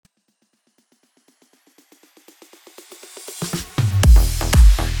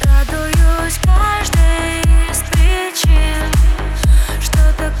боюсь каждой из причин.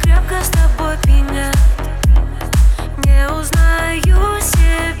 Что-то крепко с тобой пьянят. Не узнаю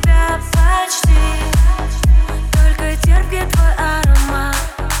себя почти. Только терпит твой аромат.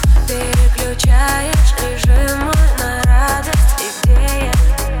 Переключаешь режим мой на радость. И где я?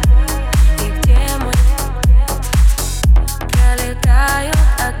 И где мы? Пролетают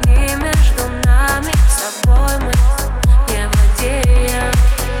огни между нами. С собой мы не владеем.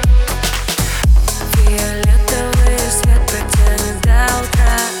 Фиолетовый свет протянет до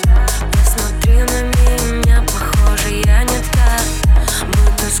утра. Посмотри на меня, похоже, я не та.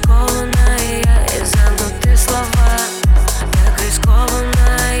 Будто скованная и замкнуты слова. Так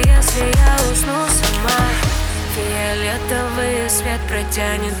рискованно, если я усну сама. Фиолетовый свет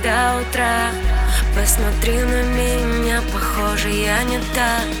протянет до утра. Посмотри на меня, похоже, я не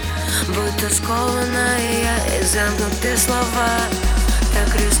та. Будто скованная и замкнуты слова.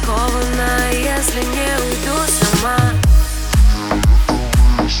 Так рискованно, если не уйду сама.